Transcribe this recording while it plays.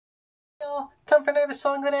all! Time for another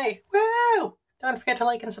song of the day! Woo! Don't forget to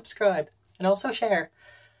like and subscribe, and also share.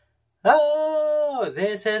 Oh,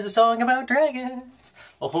 this is a song about dragons,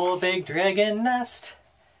 a whole big dragon nest.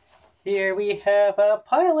 Here we have a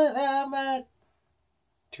pile of them,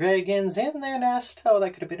 dragons in their nest. Oh,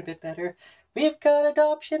 that could have been a bit better. We've got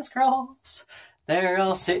adoption scrolls. They're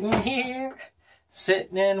all sitting here,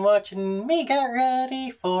 sitting and watching me get ready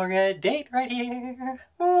for a date right here.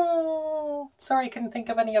 Sorry I couldn't think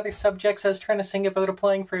of any other subjects. I was trying to sing about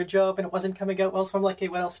applying for a job and it wasn't coming out well, so I'm like, hey,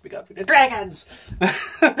 what else have we got? The dragons!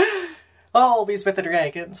 Always with the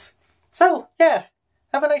dragons. So, yeah,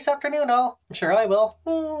 have a nice afternoon all. I'm sure I will.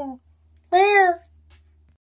 Where?